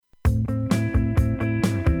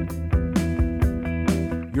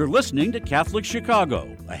You're listening to Catholic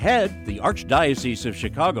Chicago. Ahead, the Archdiocese of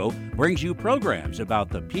Chicago brings you programs about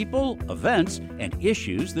the people, events, and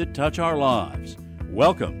issues that touch our lives.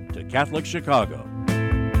 Welcome to Catholic Chicago.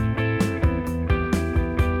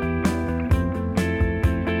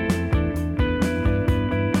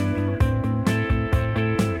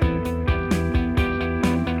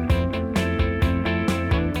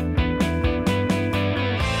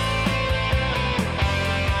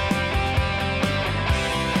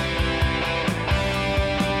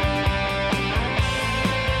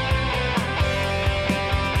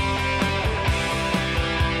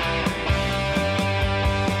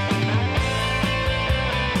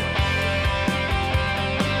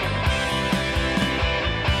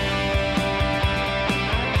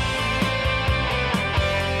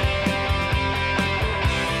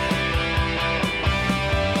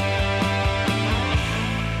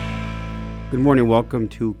 Good morning. Welcome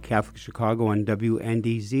to Catholic Chicago on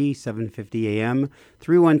WNDZ, 750 AM.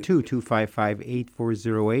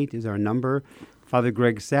 312-255-8408 is our number. Father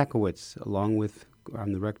Greg Sakowicz, along with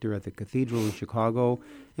I'm the rector at the Cathedral in Chicago,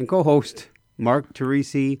 and co-host Mark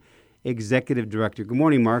Teresi, Executive Director. Good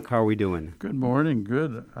morning, Mark. How are we doing? Good morning.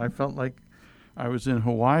 Good. I felt like I was in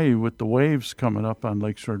Hawaii with the waves coming up on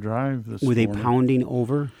Lakeshore Drive this morning. Were they pounding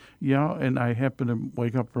over? Yeah, and I happened to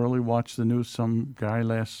wake up early, watch the news. Some guy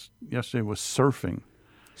yesterday was surfing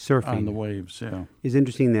on the waves. Yeah, it's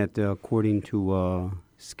interesting that according to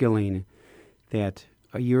Skilling, that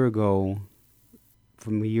from a year ago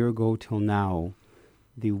till now,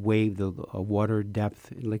 the water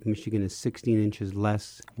depth in Lake Michigan is 16 inches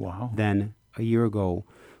less than a year ago,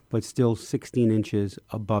 but still 16 inches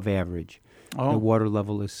above average. The water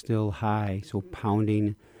level is still high, so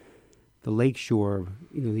pounding the lakeshore,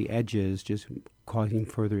 the edges, just causing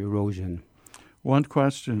further erosion. One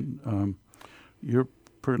question, your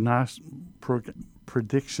predictions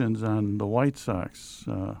on the White Sox,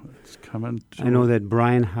 it's coming to... I know that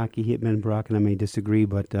Brian Hockey Hitman Brock and I may disagree,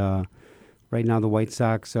 but right now the White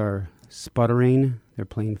Sox are sputtering. They're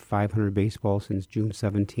playing .500 baseball since June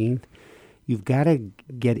 17th. You've got to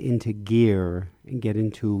get into gear and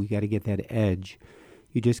you got to get that edge.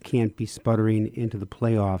 You just can't be sputtering into the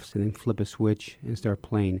playoffs and then flip a switch and start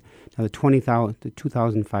playing. Now, the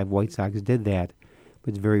 2005 White Sox did that, but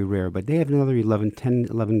it's very rare. But they have another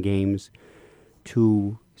 11 games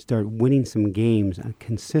to start winning some games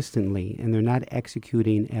consistently, and they're not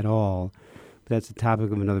executing at all. But that's the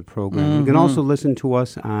topic of another program. Mm-hmm. You can also listen to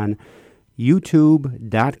us on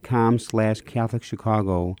youtube.com/Catholic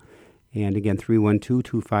Chicago. And again,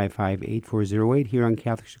 312-255-8408 here on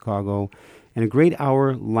Catholic Chicago. And a great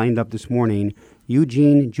hour lined up this morning.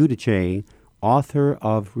 Eugene Giudice, author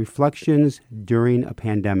of Reflections During a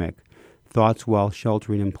Pandemic, Thoughts While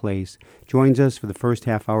Sheltering in Place, joins us for the first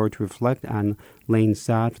half hour to reflect on laying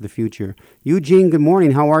sod for the future. Eugene, good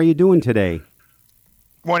morning. How are you doing today?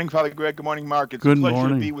 Good morning, Father Greg. Good morning, Mark. It's a pleasure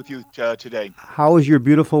to be with you today. How is your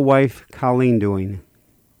beautiful wife, Colleen, doing?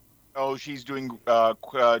 Oh, she's doing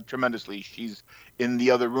tremendously. She's in the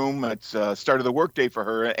other room. It's start of the workday for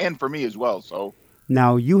her and for me as well. So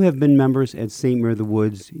now you have been members at St. Mary of the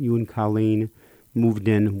Woods. You and Colleen moved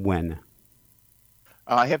in when?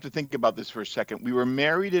 I have to think about this for a second. We were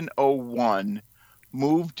married in 2001,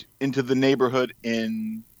 moved into the neighborhood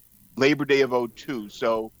in Labor Day of 2002.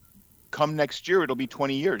 So come next year, it'll be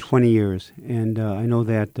 20 years. 20 years. And I know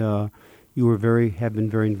that you have been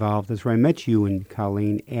very involved. That's where I met you and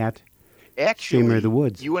Colleen at St. Mary of the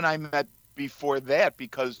Woods. You and I met before that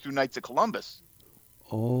because through Knights of Columbus.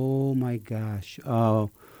 Oh my gosh!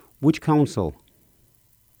 Which council?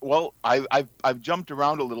 Well, I've jumped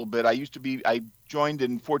around a little bit. I joined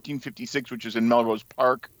in 1456, which is in Melrose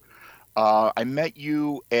Park. I met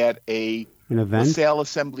you at an event, LaSalle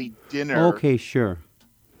Assembly dinner. Okay, sure.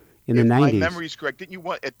 In the 90s. My memory's correct. Didn't you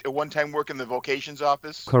at one time work in the vocations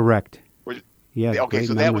office? Correct. Yeah. Okay,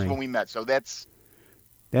 so that was when we met. So that's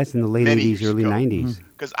in the late 80s, early 90s.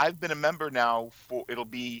 Because I've been a member now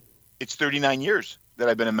it's 39 years that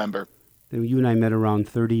I've been a member. You and I met around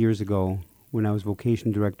 30 years ago when I was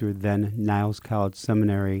vocation director, then Niles College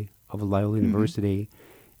Seminary of Loyola University.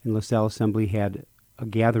 And LaSalle Assembly had a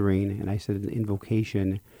gathering, and I said in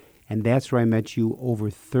vocation. And that's where I met you over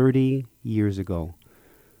 30 years ago.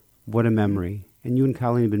 What a memory. And you and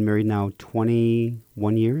Colleen have been married now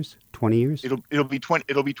 21 years? 20 years? It'll be 20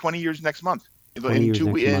 years next month. In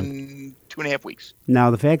 2.5 weeks. Now,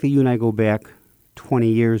 the fact that you and I go back 20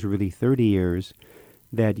 years, or really 30 years,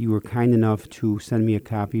 that you were kind enough to send me a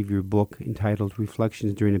copy of your book entitled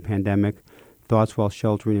Reflections During the Pandemic, Thoughts While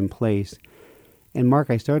Sheltering in Place. And Mark,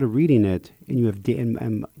 I started reading it,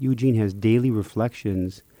 and Eugene has daily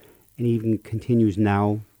reflections, and even continues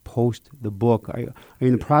now post the book. Are you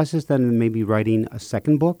in the process then of maybe writing a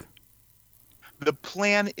second book? The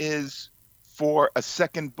plan is for a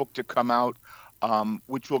second book to come out,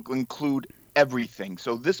 which will include everything.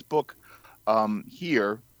 So this book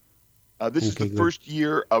here, this is the first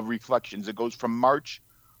year of Reflections. It goes from March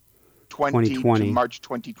 2020 to March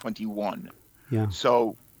 2021. Yeah.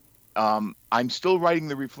 So I'm still writing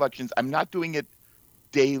the Reflections. I'm not doing it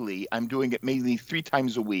daily. I'm doing it mainly 3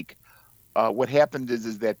 times a week. What happened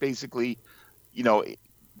is that basically,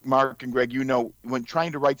 Mark and Greg, when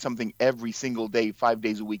trying to write something every single day, 5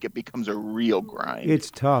 days a week, it becomes a real grind. It's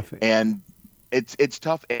tough. And it's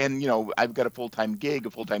tough. And, I've got a full-time gig, a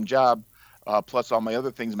full-time job, plus all my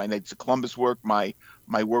other things, my Knights of Columbus work, my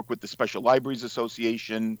work with the Special Libraries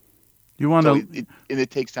Association. It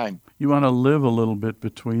takes time. You want to live a little bit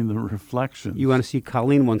between the Reflections. You want to see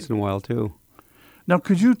Colleen once in a while, too. Now,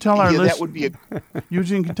 could you tell our that would be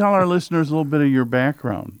Eugene, could tell our listeners a little bit of your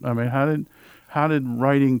background? I mean, how did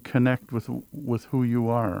writing connect with who you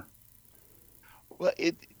are? Well,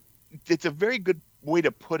 it's a very good way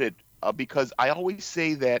to put it, because I always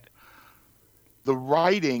say that the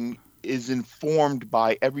writing is informed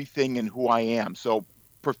by everything and who I am. So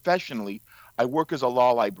professionally, I work as a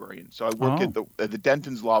law librarian. So I work at the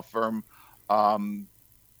Denton's law firm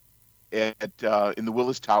in the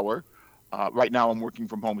Willis Tower. Right now I'm working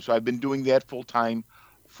from home. So I've been doing that full time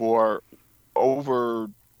for over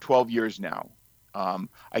 12 years now.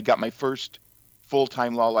 I got my first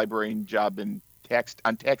full-time law librarian job on tax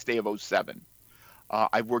day of 2007.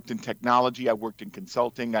 I've worked in technology. I've worked in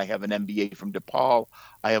consulting. I have an MBA from DePaul.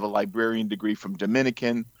 I have a librarian degree from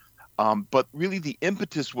Dominican. But really the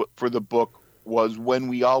impetus for the book was when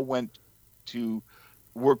we all went to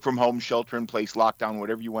work from home, shelter in place, lockdown,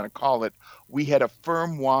 whatever you want to call it. We had a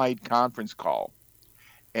firm-wide conference call.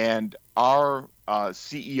 And our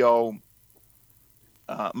CEO,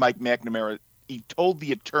 Mike McNamara, he told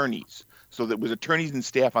the attorneys, so there was attorneys and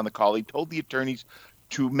staff on the call, he told the attorneys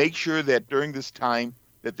to make sure that during this time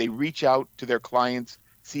that they reach out to their clients,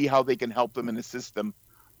 see how they can help them and assist them.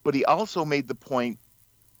 But he also made the point,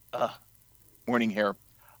 morning hair.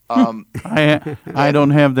 I don't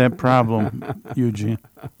have that problem, Eugene.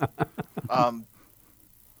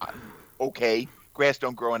 Okay, grass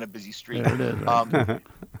don't grow on a busy street. There it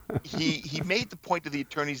is. He made the point to the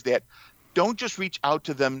attorneys that don't just reach out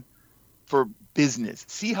to them for business.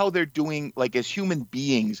 See how they're doing, like as human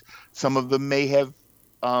beings. Some of them may have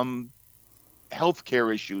health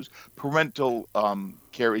care issues, parental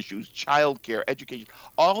care issues, child care, education,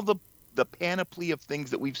 all the panoply of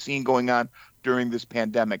things that we've seen going on during this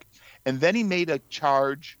pandemic. And then he made a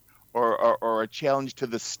charge or a challenge to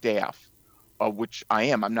the staff, which I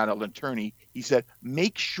am. I'm not an attorney. He said,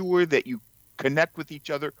 make sure that you connect with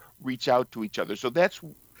each other, reach out to each other. So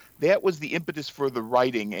that was the impetus for the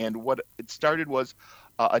writing. And what it started was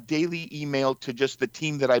a daily email to just the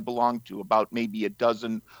team that I belong to, about maybe a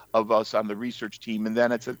dozen of us on the research team. And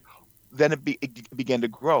then it began to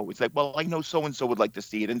grow. It's like, well, I know so-and-so would like to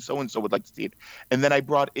see it, and so-and-so would like to see it. And then I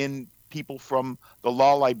brought in people from the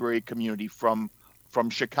law library community from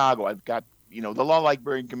Chicago. I've got, the law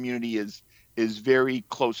librarian community is very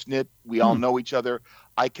close-knit. We all know each other.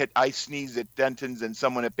 I sneeze at Denton's and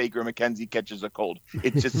someone at Baker McKenzie catches a cold.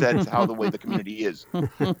 It just that's how the way the community is.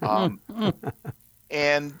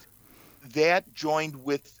 And that joined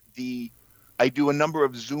with I do a number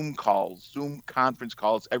of Zoom conference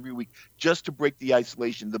calls every week just to break the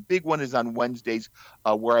isolation. The big one is on Wednesdays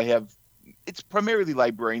where I have, it's primarily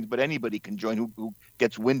librarians, but anybody can join who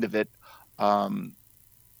gets wind of it. To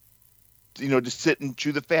sit and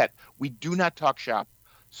chew the fat. We do not talk shop.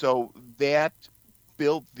 So that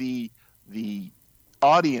built the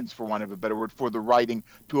audience, for want of a better word, for the writing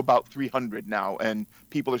to about 300 now. And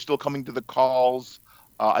people are still coming to the calls.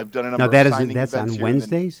 I've done a number of signing events. That's on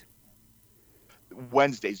Wednesdays?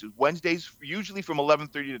 Wednesdays, usually from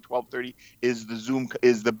 11:30 to 12:30 is the Zoom,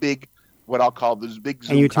 is the big, what I'll call this big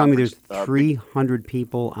Zoom. And you're telling me there's 300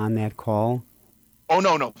 people on that call? Oh,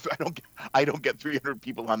 no, I don't get 300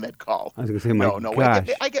 people on that call. I was going to say, no.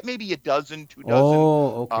 I get maybe a dozen, 2 dozen.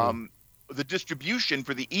 Oh, okay. The distribution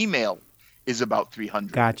for the email is about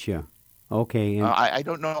 300. Gotcha. Okay. And I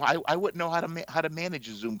don't know. I wouldn't know how to manage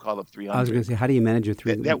a Zoom call of 300. I was going to say, how do you manage a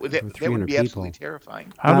 300 that would be people? Absolutely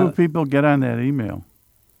terrifying. How do people get on that email?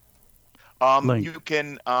 You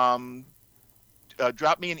can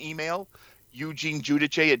drop me an email,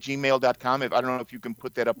 eugenejudice@gmail.com. I don't know if you can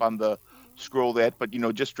put that up on the scroll that, but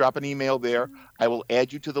just drop an email there. I will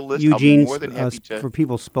add you to the list. Eugene, I'll be more than happy to. For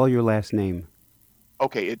people, spell your last name.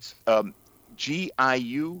 Okay, it's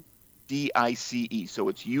GIUDICE DICE. So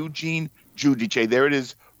it's Eugene Giudice. There it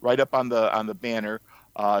is, right up on the banner.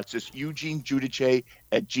 It's just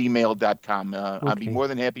eugengiudice@gmail.com. Okay. I'd be more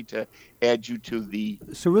than happy to add you to the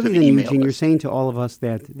So really then, Eugene, list. You're saying to all of us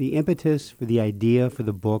that the impetus for the idea for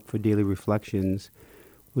the book, for Daily Reflections,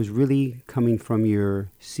 was really coming from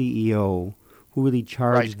your CEO, who really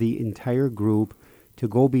charged the entire group to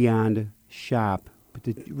go beyond shop, but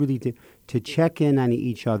to check in on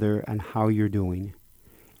each other on how you're doing.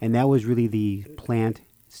 And that was really the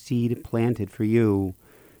seed planted for you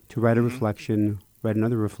to write a reflection, read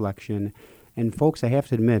another reflection. And folks, I have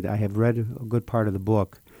to admit, I have read a good part of the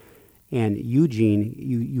book. And Eugene,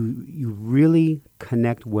 you really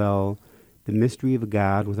connect well the mystery of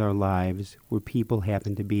God with our lives, where people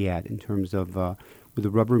happen to be at in terms of where the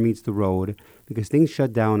rubber meets the road, because things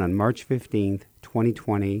shut down on March 15th,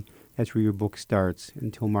 2020. That's where your book starts,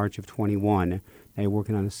 until March of 21. Now you're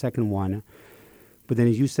working on a second one. But then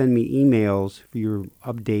as you send me emails for your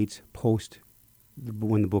updates post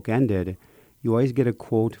when the book ended, you always get a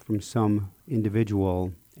quote from some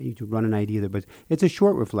individual, and you can run an idea there. But it's a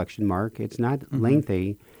short reflection, Mark. It's not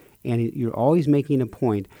lengthy, and you're always making a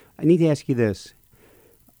point. I need to ask you this.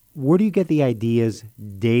 Where do you get the ideas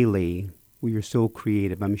daily where you're so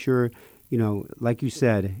creative? I'm sure, like you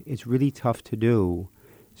said, it's really tough to do.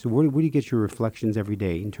 So where do you get your reflections every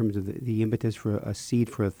day in terms of the impetus for a seed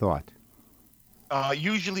for a thought?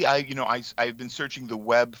 Usually, I've been searching the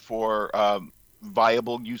web for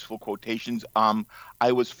viable, useful quotations.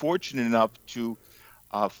 I was fortunate enough to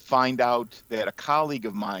find out that a colleague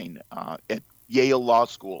of mine at Yale Law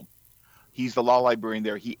School, he's the law librarian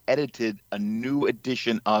there, he edited a new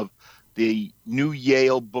edition of the new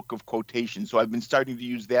Yale Book of Quotations. So I've been starting to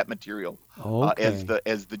use that material as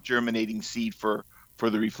the germinating seed for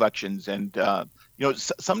the reflections. And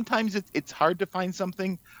sometimes it's hard to find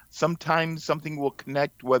something. Sometimes something will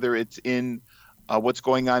connect, whether it's in what's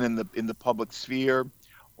going on in the public sphere,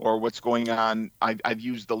 or what's going on. I've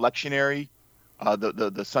used the lectionary,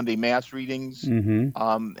 the Sunday Mass readings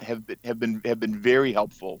have been very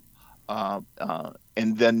helpful,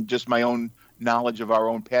 and then just my own knowledge of our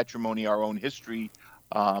own patrimony, our own history,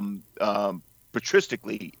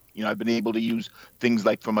 patristically. I've been able to use things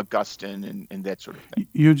like from Augustine and that sort of thing.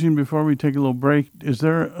 Eugene, before we take a little break, is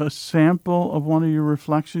there a sample of one of your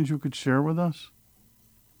reflections you could share with us?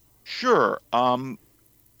 Sure.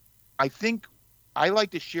 I think I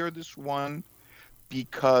like to share this one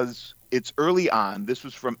because it's early on. This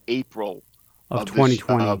was from April of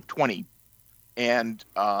 2020. And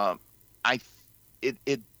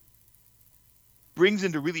it brings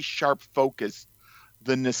into really sharp focus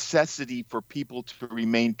the necessity for people to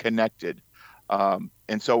remain connected.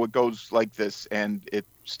 And so it goes like this, and it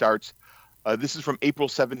starts, this is from April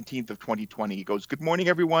 17th of 2020. It goes, "Good morning,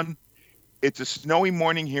 everyone. It's a snowy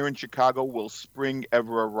morning here in Chicago. Will spring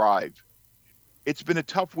ever arrive? It's been a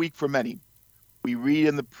tough week for many. We read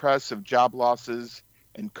in the press of job losses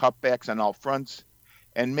and cutbacks on all fronts,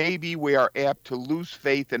 and maybe we are apt to lose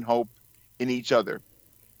faith and hope in each other.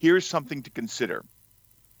 Here's something to consider."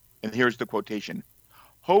 And here's the quotation.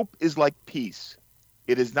 "Hope is like peace.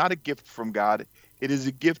 It is not a gift from God. It is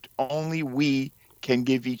a gift only we can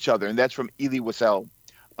give each other." And that's from Elie Wiesel,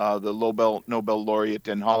 the Nobel laureate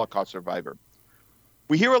and Holocaust survivor.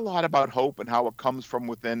 We hear a lot about hope and how it comes from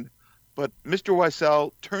within, but Mr.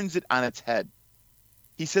 Wiesel turns it on its head.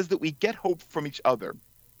 He says that we get hope from each other.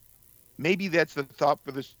 Maybe that's the thought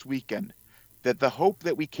for this weekend, that the hope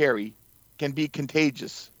that we carry can be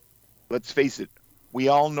contagious. Let's face it, we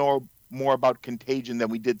all know more about contagion than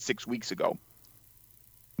we did 6 weeks ago.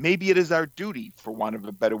 Maybe it is our duty, for want of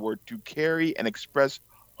a better word, to carry and express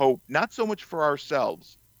hope, not so much for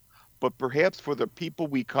ourselves, but perhaps for the people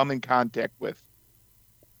we come in contact with.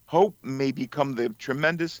 Hope may become the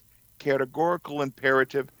tremendous categorical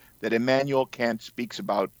imperative that Immanuel Kant speaks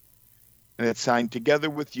about, and it's signed together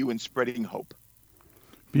with you in spreading hope.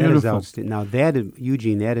 Beautiful. That is outstanding. Now,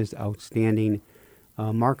 Eugene, that is outstanding.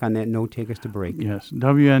 Mark, on that note, take us to break. Yes.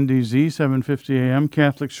 WNDZ, 750 AM,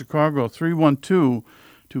 Catholic Chicago,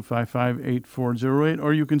 312-255-8408.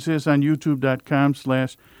 Or you can see us on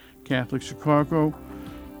youtube.com/Catholic Chicago.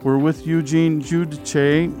 We're with Eugene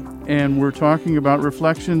Giudice, and we're talking about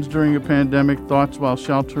reflections during a pandemic, thoughts while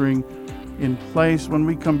sheltering in place. When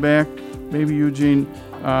we come back, maybe, Eugene,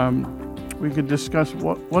 we could discuss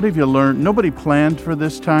what have you learned? Nobody planned for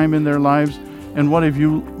this time in their lives. And what have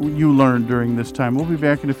you learned during this time? We'll be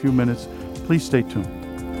back in a few minutes. Please stay tuned.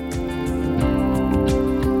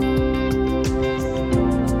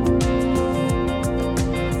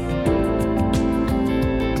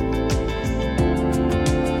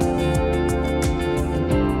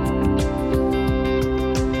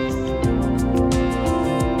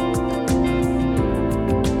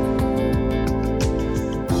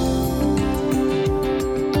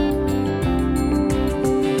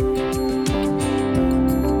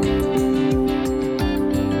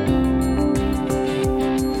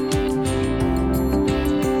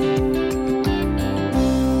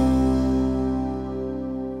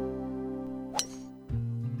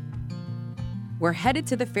 We're headed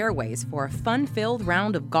to the fairways for a fun-filled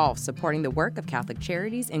round of golf supporting the work of Catholic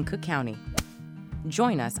Charities in Cook County.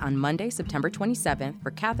 Join us on Monday, September 27th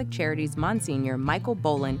for Catholic Charities Monsignor Michael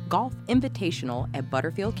Bolin Golf Invitational at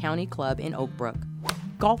Butterfield County Club in Oak Brook.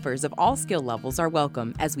 Golfers of all skill levels are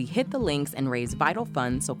welcome as we hit the links and raise vital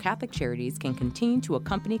funds so Catholic Charities can continue to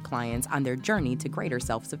accompany clients on their journey to greater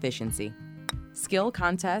self-sufficiency. Skill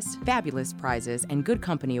contests, fabulous prizes, and good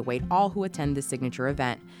company await all who attend the signature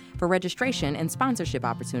event. For registration and sponsorship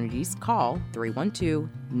opportunities, call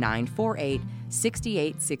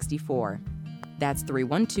 312-948-6864. That's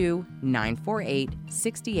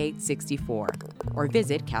 312-948-6864. Or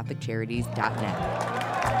visit CatholicCharities.net.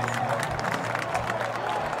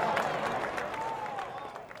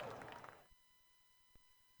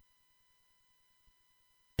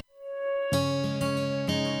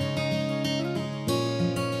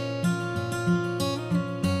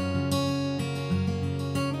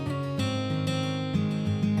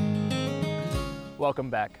 Welcome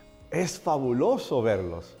back. Es fabuloso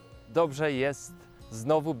verlos. Dobrze jest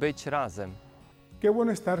znowu być razem. Qué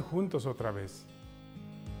bueno estar juntos otra vez.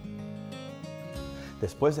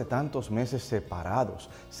 Después de tantos meses separados,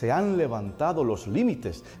 se han levantado los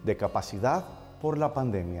límites de capacidad por la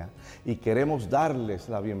pandemia y queremos darles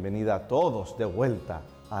la bienvenida a todos de vuelta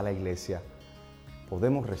a la iglesia.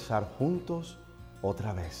 Podemos rezar juntos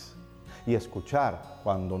otra vez y escuchar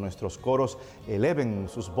cuando nuestros coros eleven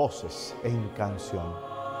sus voces en canción.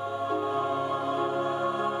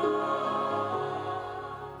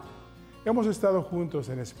 Hemos estado juntos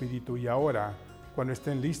en espíritu y ahora, cuando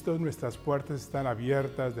estén listos, nuestras puertas están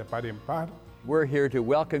abiertas de par en par. We're here to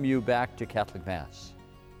welcome you back to Catholic Mass.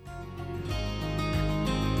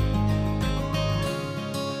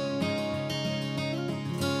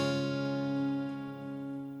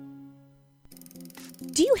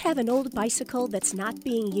 Do you have an old bicycle that's not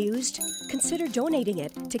being used? Consider donating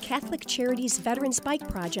it to Catholic Charities Veterans Bike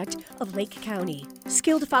Project of Lake County.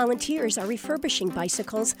 Skilled volunteers are refurbishing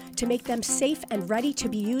bicycles to make them safe and ready to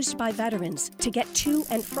be used by veterans to get to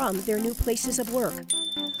and from their new places of work.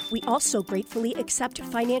 We also gratefully accept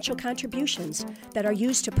financial contributions that are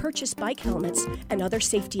used to purchase bike helmets and other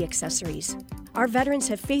safety accessories. Our veterans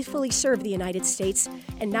have faithfully served the United States,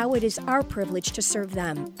 and now it is our privilege to serve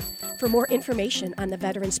them. For more information on the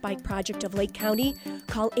Veterans Bike Project of Lake County,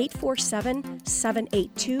 call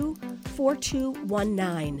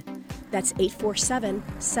 847-782-4219. That's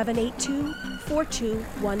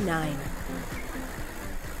 847-782-4219.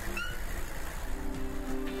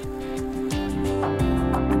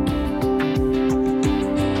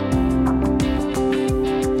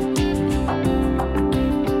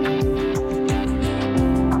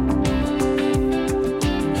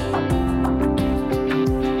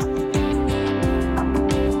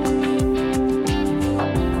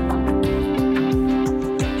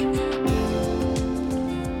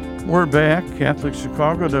 We're back. Catholic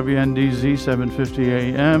Chicago, WNDZ 750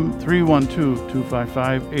 AM,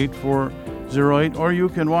 312-255-8408. Or you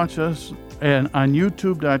can watch us on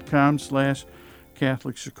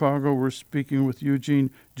youtube.com/Catholic Chicago. We're speaking with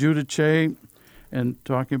Eugene Giudice and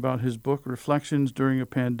talking about his book, Reflections During a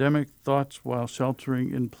Pandemic, Thoughts While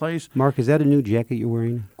Sheltering in Place. Mark, is that a new jacket you're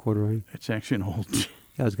wearing, corduroy? It's actually an old.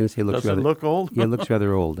 I was going to say it looks Does it look old? Yeah, it looks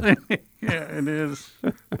rather old. Yeah, it is.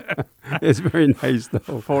 It's very nice, though.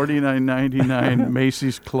 $49.99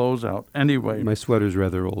 Macy's closeout. Anyway. My sweater's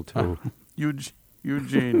rather old, too.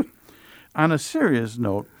 Eugene, on a serious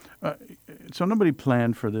note, so nobody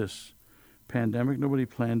planned for this pandemic. Nobody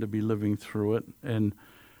planned to be living through it, and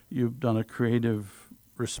you've done a creative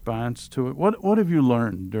response to it. What have you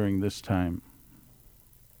learned during this time?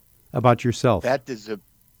 About yourself. That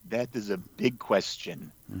is a big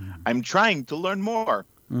question. Mm-hmm. I'm trying to learn more.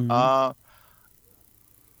 Mm-hmm.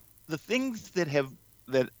 The things that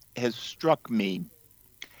has struck me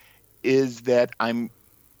is that I'm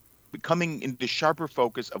becoming into sharper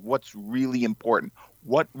focus of what's really important,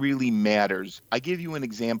 what really matters. I give you an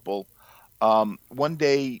example. One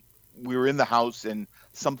day we were in the house and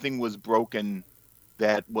something was broken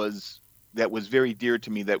that was very dear to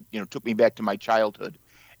me, that took me back to my childhood.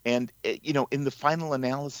 And, in the final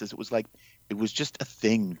analysis, it was like, it was just a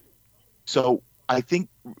thing. So I think,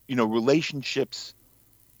 relationships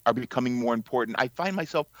are becoming more important. I find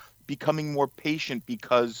myself becoming more patient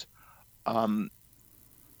because I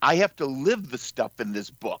have to live the stuff in this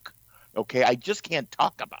book. Okay. I just can't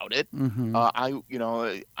talk about it. Mm-hmm. I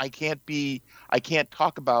can't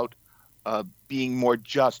talk about being more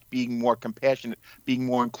just, being more compassionate, being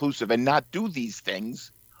more inclusive, and not do these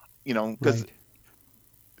things, because right.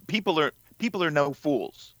 People are no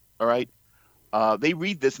fools, all right? They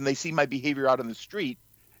read this and they see my behavior out on the street,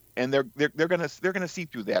 and they're gonna see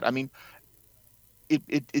through that. I mean,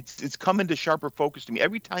 it's come into sharper focus to me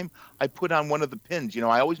every time I put on one of the pins.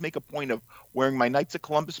 I always make a point of wearing my Knights of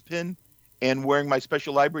Columbus pin and wearing my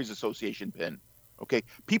Special Libraries Association pin. Okay,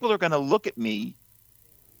 people are going to look at me,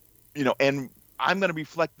 and I'm going to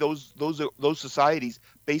reflect those societies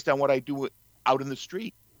based on what I do out in the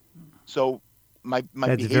street. So my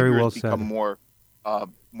behavior has become more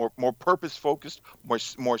purpose focused,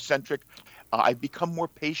 more centric. I've become more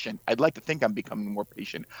patient. I'd like to think I'm becoming more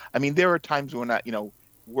patient. I mean, there are times when I,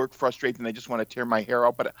 work frustrated and I just want to tear my hair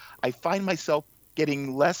out, but I find myself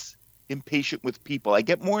getting less impatient with people. I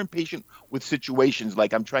get more impatient with situations.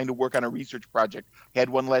 Like I'm trying to work on a research project. Had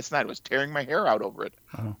one last night. I was tearing my hair out over it.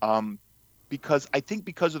 Uh-huh. Because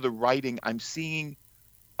of the writing, I'm seeing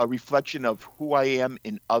a reflection of who I am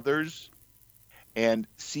in others and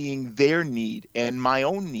seeing their need and my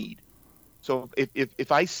own need. So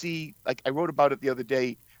if I see, like I wrote about it the other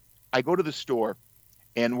day, I go to the store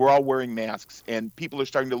and we're all wearing masks and people are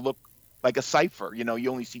starting to look like a cipher. You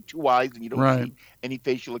only see two eyes and you don't see any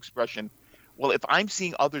facial expression. Well, if I'm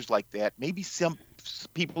seeing others like that, maybe some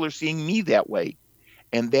people are seeing me that way.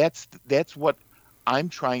 And that's what I'm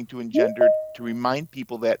trying to engender, to remind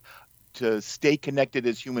people that to stay connected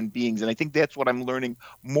as human beings. And I think that's what I'm learning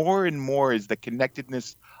more and more is the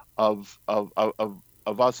connectedness of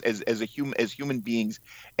us as human beings.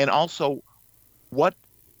 And also what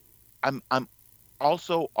I'm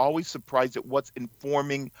also always surprised at what's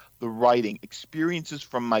informing the writing. Experiences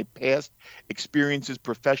from my past, experiences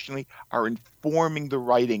professionally are informing the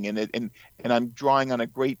writing, and I'm drawing on a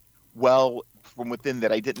great well from within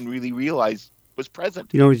that I didn't really realize was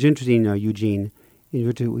present. It's interesting, Eugene,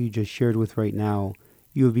 what you just shared with right now,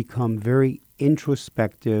 you have become very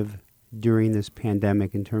introspective during this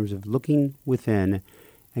pandemic in terms of looking within,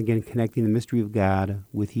 again, connecting the mystery of God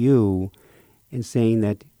with you and saying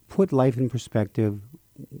that put life in perspective.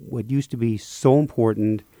 What used to be so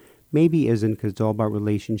important maybe isn't, because it's all about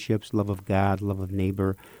relationships, love of God, love of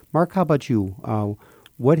neighbor. Mark, how about you?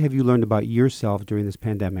 What have you learned about yourself during this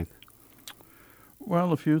pandemic?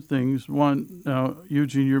 Well, a few things. One,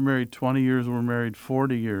 Eugene, you're married 20 years, we're married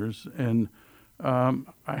 40 years, and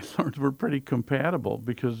I learned we're pretty compatible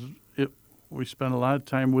because we spend a lot of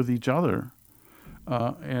time with each other.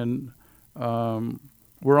 And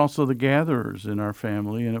we're also the gatherers in our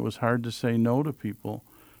family, and it was hard to say no to people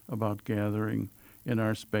about gathering in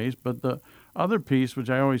our space. But the other piece,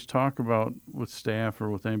 which I always talk about with staff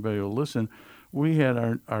or with anybody who will listen, we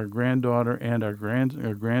had our granddaughter and our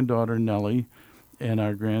granddaughter Nellie and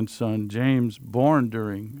our grandson James born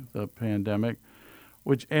during the pandemic,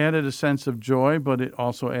 which added a sense of joy, but it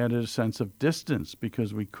also added a sense of distance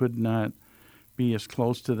because we could not be as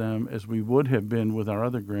close to them as we would have been with our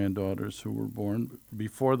other granddaughters who were born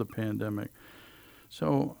before the pandemic.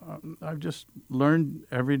 So I've just learned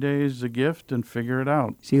every day is a gift and figure it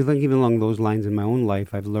out. See, I think even along those lines in my own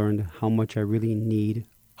life, I've learned how much I really need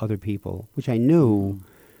other people, which I knew,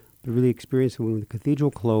 but really experienced when the cathedral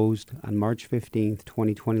closed on March 15th,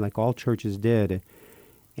 2020, like all churches did.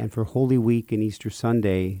 And for Holy Week and Easter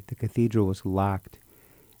Sunday, the cathedral was locked.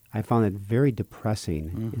 I found it very depressing.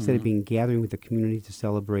 Mm-hmm. Instead of being gathering with the community to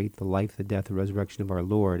celebrate the life, the death, the resurrection of our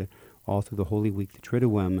Lord, all through the Holy Week, the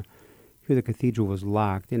Triduum, here the cathedral was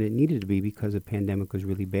locked, and it needed to be because the pandemic was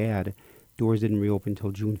really bad. Doors didn't reopen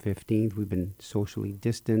until June 15th. We've been socially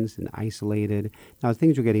distanced and isolated. Now,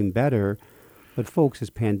 things are getting better, but folks, this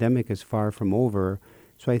pandemic is far from over.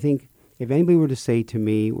 So I think if anybody were to say to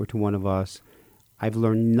me or to one of us, I've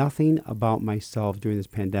learned nothing about myself during this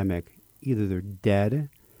pandemic, either they're dead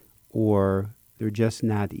or they're just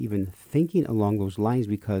not even thinking along those lines,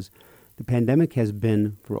 because the pandemic has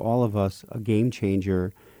been, for all of us, a game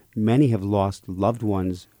changer. Many have lost loved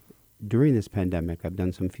ones during this pandemic. I've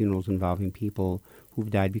done some funerals involving people who've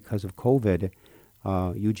died because of COVID.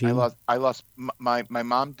 Eugene? I lost my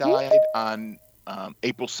mom died on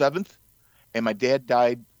April 7th, and my dad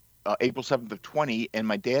died April 7th of 20, and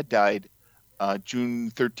my dad died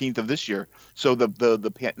June 13th of this year. So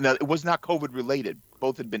now it was not COVID related.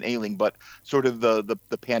 Both had been ailing, but sort of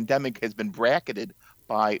the pandemic has been bracketed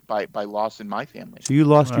by loss in my family. So you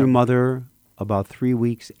lost your mother about 3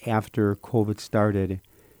 weeks after COVID started,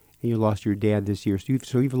 and you lost your dad this year.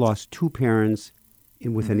 So you've lost two parents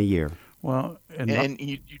within a year. Well, and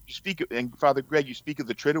you speak, and Father Greg, you speak of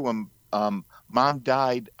the Triduum. Mom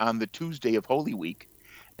died on the Tuesday of Holy Week.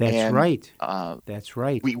 That's right. That's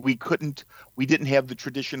right. We didn't have the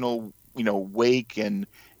traditional, wake and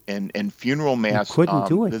funeral mass. You couldn't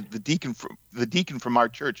do it. The deacon from our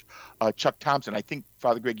church, Chuck Thompson. I think,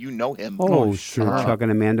 Father Greg, you know him. Oh, sure. Chuck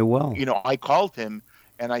and Amanda well. I called him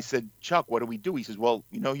And I said, Chuck, what do we do? He says, well,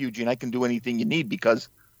 Eugene, I can do anything you need because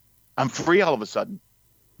I'm free all of a sudden.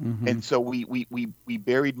 Mm-hmm. And so we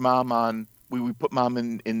buried Mom we put Mom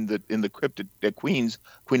in the crypt at Queen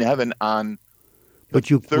Heaven on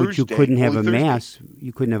Thursday. You couldn't have a mass.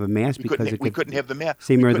 You couldn't have a mass because we couldn't have the mass.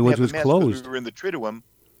 St. Mary of the Woods was closed. We were in the Triduum.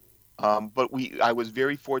 But I was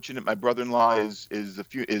very fortunate. My brother-in-law is a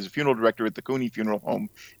funeral director at the Cooney Funeral Home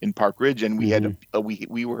in Park Ridge, and we had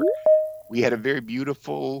we had a very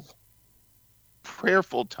beautiful,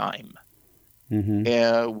 prayerful time.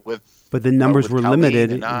 Mm-hmm. With but the numbers were Colleen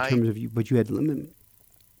limited in terms of you. But you had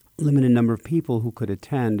limited number of people who could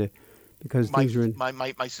attend because things were.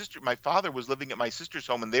 My father was living at my sister's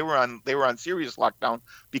home, and they were on serious lockdown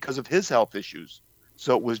because of his health issues.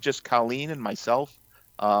 So it was just Colleen and myself.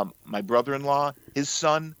 My brother-in-law, his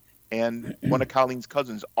son, and one of Colleen's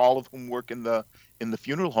cousins, all of whom work in the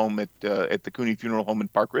funeral home at the Cooney Funeral Home in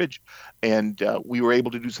Park Ridge, and we were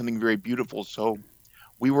able to do something very beautiful. So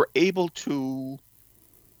we were able to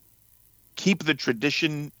keep the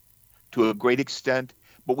tradition to a great extent,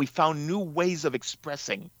 but we found new ways of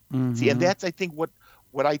expressing. Mm-hmm. See, and that's I think what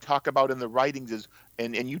I talk about in the writings is,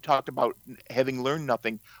 and you talked about having learned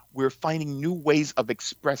nothing. We're finding new ways of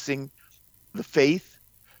expressing the faith.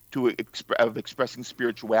 Of expressing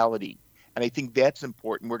spirituality, and I think that's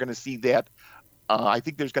important. We're going to see that. I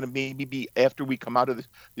think there's going to maybe be, after we come out of this,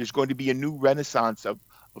 there's going to be a new renaissance of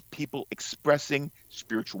people expressing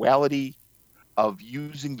spirituality, of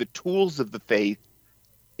using the tools of the faith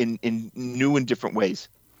in new and different ways.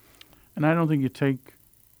 And I don't think you take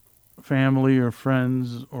family or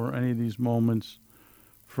friends or any of these moments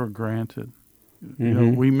for granted.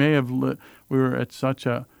 Mm-hmm. We may have we were at such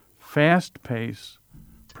a fast pace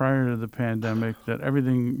prior to the pandemic that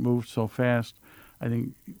everything moved so fast. I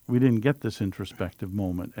think we didn't get this introspective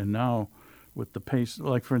moment. And now with the pace,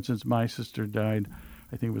 like for instance, my sister died,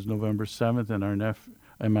 I think it was November 7th,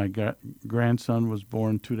 and my grandson was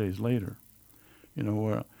born 2 days later.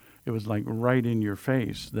 Where it was like right in your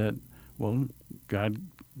face that, well, God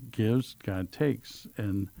gives, God takes.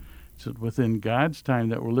 And it's within God's time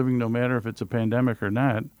that we're living, no matter if it's a pandemic or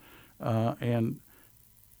not. And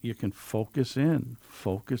you can focus in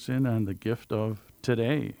on the gift of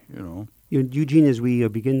today, Eugene, as we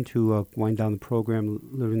begin to wind down the program,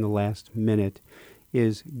 in the last minute,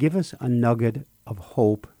 is give us a nugget of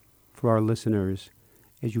hope for our listeners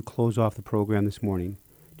as you close off the program this morning.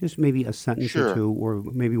 Just maybe a sentence or two, or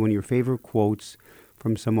maybe one of your favorite quotes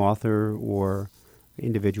from some author or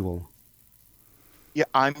individual. Yeah,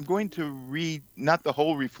 I'm going to read, not the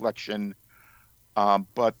whole reflection,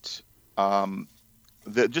 but...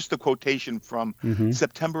 just the quotation from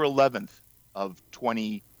September 11th of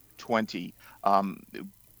 2020.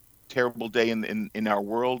 Terrible day in our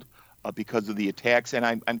world because of the attacks. And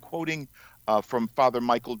I'm quoting from Father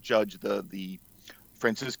Michael Judge, the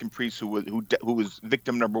Franciscan priest who was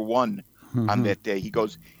victim number one on that day. He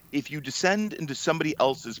goes, "If you descend into somebody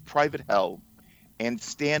else's private hell and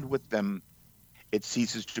stand with them, it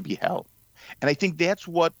ceases to be hell." And I think that's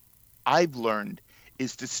what I've learned,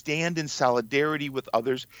 is to stand in solidarity with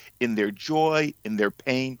others in their joy, in their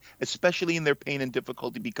pain, especially in their pain and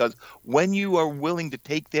difficulty, because when you are willing to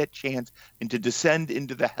take that chance and to descend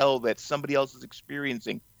into the hell that somebody else is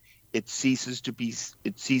experiencing, it ceases to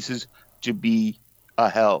be a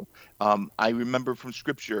hell. I remember from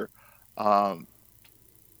Scripture,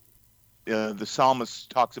 the psalmist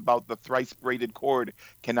talks about the thrice braided cord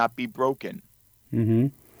cannot be broken. Mm-hmm.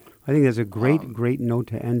 I think that's a great note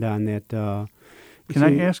to end on. That. Can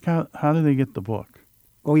I ask how do they get the book?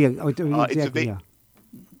 Oh yeah, exactly. Yeah.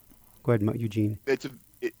 Go ahead, Eugene.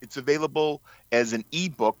 It's available as an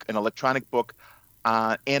e-book, an electronic book,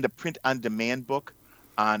 and a print-on-demand book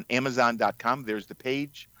on Amazon.com. There's the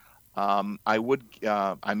page. I'm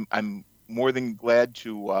more than glad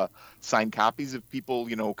to sign copies if people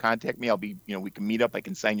contact me. I'll be we can meet up. I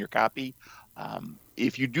can sign your copy.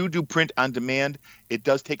 If you do print on demand, it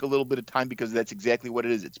does take a little bit of time because that's exactly what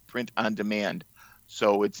it is. It's print on demand.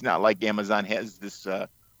 So it's not like Amazon has this,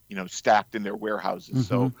 stacked in their warehouses.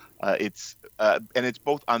 Mm-hmm. So it's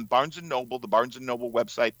both on Barnes & Noble, the Barnes & Noble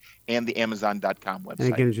website, and the Amazon.com website.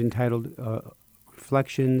 And again, it's entitled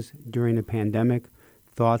Reflections During the Pandemic,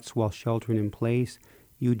 Thoughts While Sheltering in Place.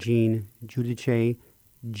 Eugene Giudice,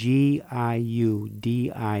 Giudice.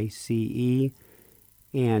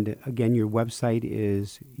 And again, your website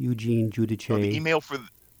is Eugene Giudice. So the email is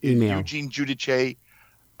Eugene Giudice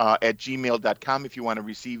at gmail.com if you want to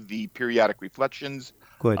receive the periodic reflections.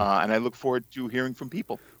 Good. And I look forward to hearing from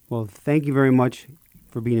people. Well, thank you very much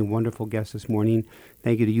for being a wonderful guest this morning.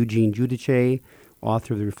 Thank you to Eugene Giudice.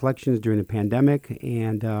 author of the Reflections During the Pandemic.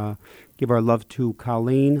 And give our love to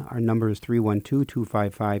Colleen. Our number is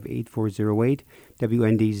 312-255-8408,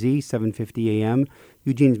 WNDZ, 750 AM.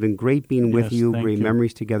 Eugene's been great being with you. Great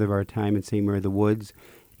memories together of our time at St. Mary of the Woods.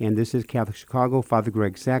 And this is Catholic Chicago. Father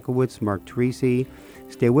Greg Sakowicz, Mark Teresi.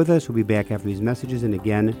 Stay with us. We'll be back after these messages. And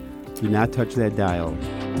again, do not touch that dial.